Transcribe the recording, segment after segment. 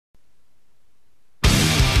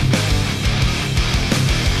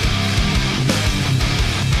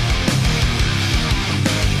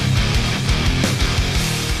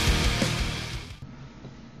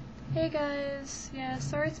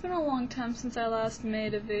it's been a long time since I last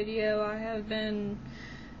made a video. I have been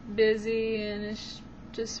busy and it's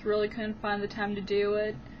just really couldn't find the time to do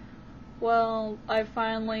it. Well, I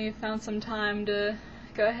finally found some time to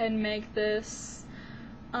go ahead and make this.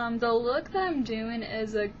 The look that I'm doing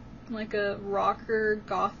is like a rocker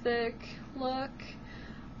gothic look.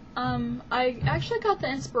 I actually got the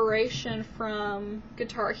inspiration from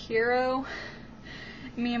Guitar Hero.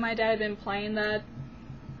 Me and my dad have been playing that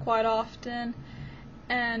quite often,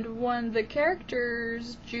 and one of the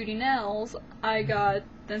characters, Judy Nels, I got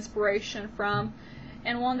the inspiration from,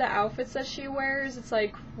 and one of the outfits that she wears, it's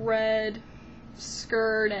like red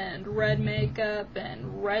skirt and red makeup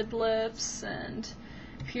and red lips and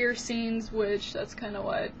piercings, which that's kind of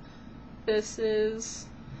what this is.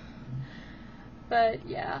 But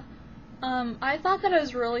yeah, I thought that it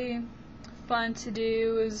was really fun to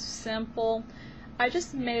do. It was simple. I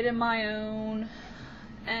just made it my own,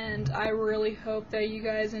 and I really hope that you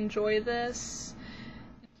guys enjoy this.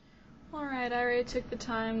 Alright, I already took the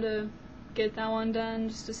time to get that one done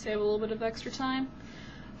just to save a little bit of extra time.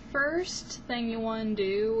 First thing you want to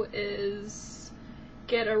do is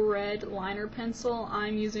get a red liner pencil.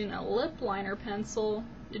 I'm using a lip liner pencil.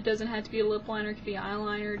 It doesn't have to be a lip liner, it could be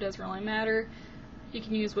eyeliner, it doesn't really matter. You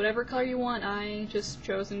can use whatever color you want. I just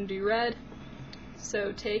chosen to do red.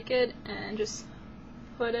 So take it and just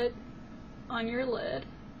put it on your lid,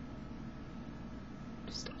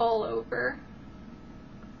 just all over.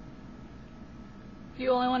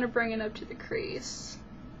 You only want to bring it up to the crease.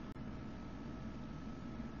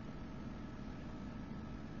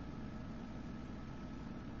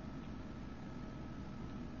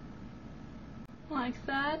 Like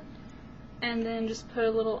that. And then just put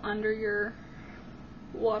a little under your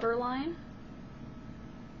waterline.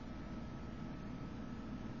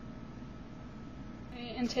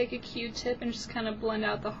 And take a Q-tip and just kind of blend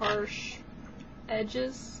out the harsh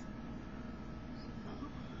edges.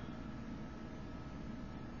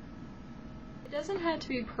 It doesn't have to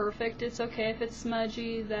be perfect. It's okay if it's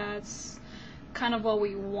smudgy. That's kind of what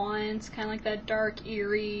we want. Kind of like that dark,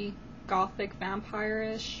 eerie, gothic,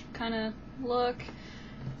 vampire-ish kind of look.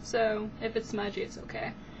 So if it's smudgy, it's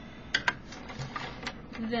okay.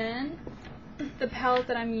 Then the palette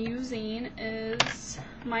that I'm using is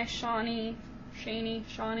my Shawnee,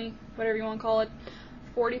 whatever you want to call it,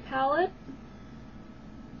 40 palette.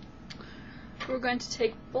 We're going to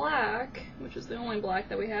take black, which is the only black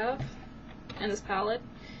that we have in this palette,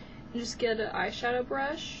 and just get an eyeshadow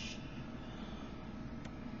brush,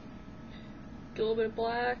 get a little bit of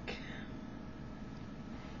black,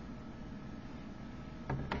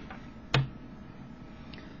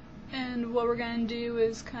 and what we're going to do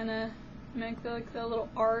is kind of make like that little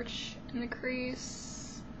arch in the crease.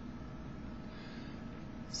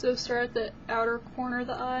 So start at the outer corner of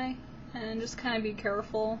the eye and just kind of be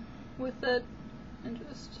careful with it, and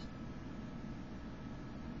just,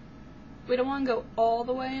 we don't want to go all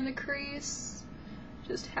the way in the crease,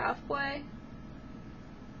 just halfway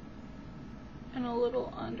and a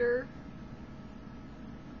little under.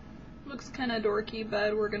 Looks kind of dorky,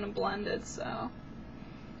 but we're going to blend it, so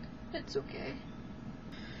it's okay.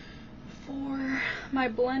 For my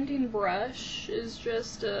blending brush is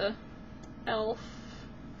just a e.l.f.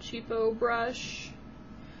 cheapo brush,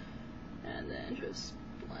 and then just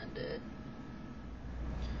blend it.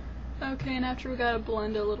 Okay, and after we gotta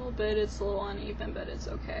blend a little bit, it's a little uneven, but it's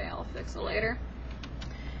okay, I'll fix it later.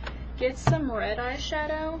 Get some red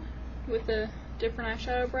eyeshadow with a different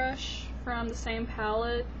eyeshadow brush from the same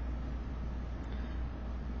palette.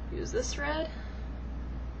 Use this red,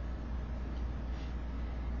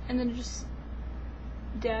 and then just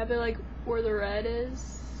dab it like where the red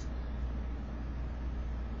is.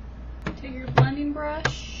 Take your blending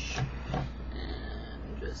brush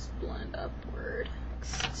and just blend upward.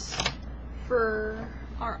 Next, for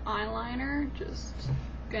our eyeliner, just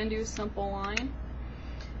gonna do a simple line.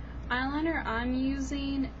 Eyeliner I'm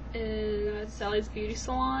using is Sally's Beauty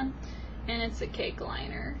Salon, and it's a cake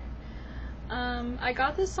liner. I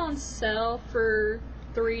got this on sale for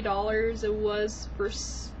 $3. It was for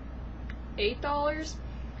 $8,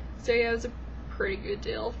 so yeah, it was a pretty good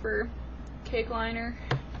deal for cake liner.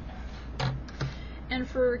 And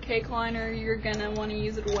for cake liner, you're gonna want to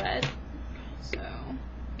use it wet. So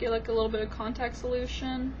get like a little bit of contact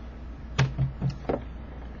solution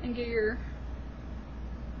and get your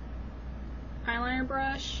eyeliner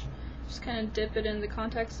brush. Just kind of dip it in the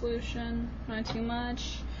contact solution, not too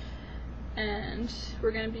much. And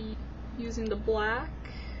we're gonna be using the black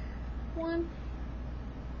one.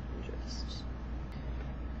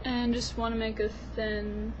 Just want to make a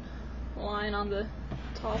thin line on the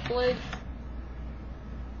top lid.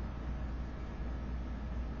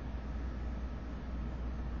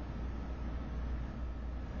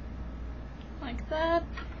 like that.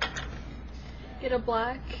 Get a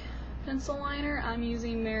black pencil liner. I'm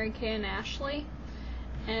using Mary Kay and Ashley,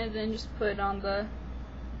 and then just put it on the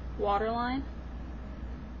waterline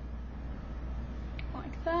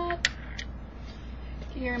like that.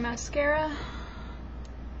 Get your mascara.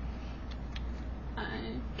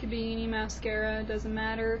 Could be any mascara, doesn't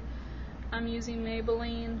matter. I'm using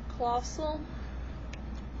Maybelline Colossal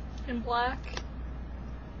in black,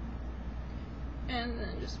 and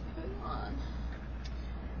then just put it on.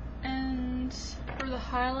 And for the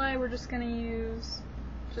highlight, we're just going to use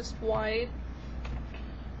just white,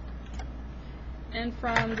 and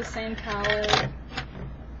from the same palette,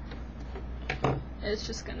 it's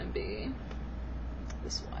just going to be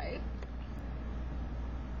this white.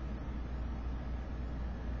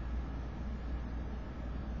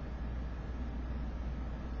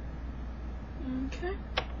 Okay.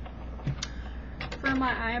 For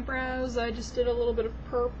my eyebrows, I just did a little bit of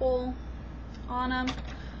purple on them.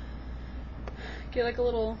 Get like a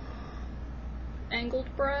little angled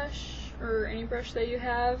brush, or any brush that you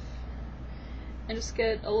have, and just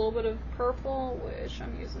get a little bit of purple, which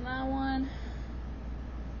I'm using that one,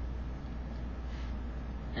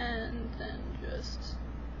 and then just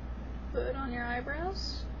put it on your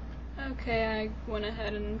eyebrows. Okay, I went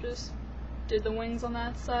ahead and just did the wings on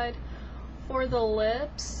that side. For the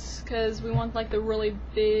lips, because we want like the really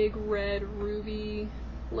big red ruby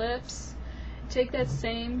lips, take that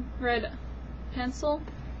same red pencil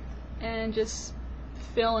and just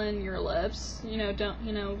fill in your lips.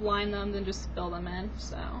 Don't line them, then just fill them in.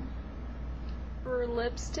 So for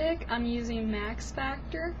lipstick, I'm using Max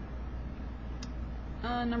Factor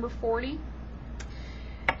number 40,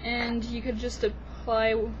 and you could just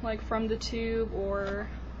apply like from the tube, or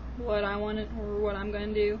what I wanted, or what I'm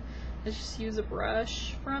going to do is just use a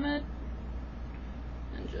brush from it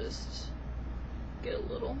and just get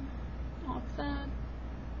a little off that.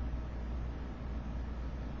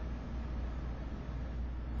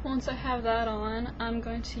 Once I have that on, I'm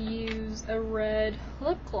going to use a red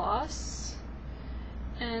lip gloss,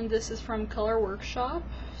 and this is from Color Workshop,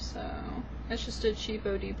 so it's just a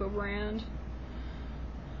cheapo depot brand.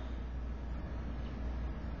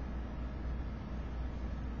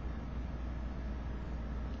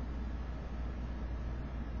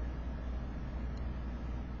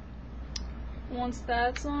 Once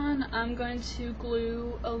that's on, I'm going to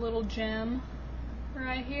glue a little gem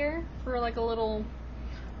right here for like a little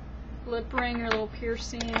lip ring or a little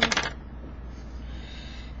piercing.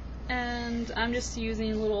 And I'm just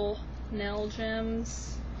using little nail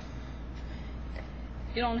gems.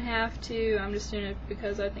 You don't have to, I'm just doing it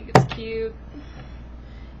because I think it's cute.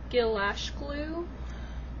 Get a lash glue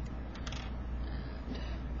and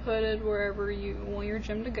put it wherever you want your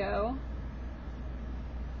gem to go.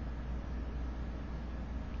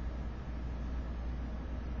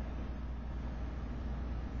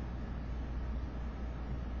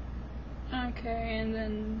 Okay, and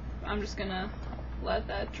then I'm just gonna let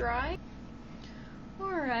that dry.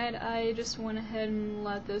 Alright, I just went ahead and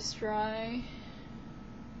let this dry.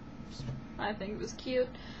 I think it was cute.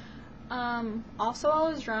 Also, while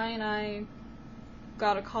it was drying, I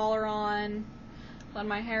got a collar on, let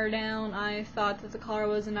my hair down. I thought that the collar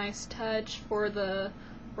was a nice touch for the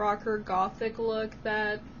rocker gothic look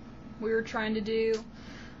that we were trying to do.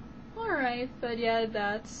 Alright, but yeah,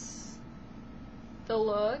 that's the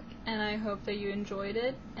look, and I hope that you enjoyed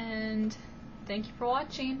it, and thank you for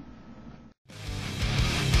watching.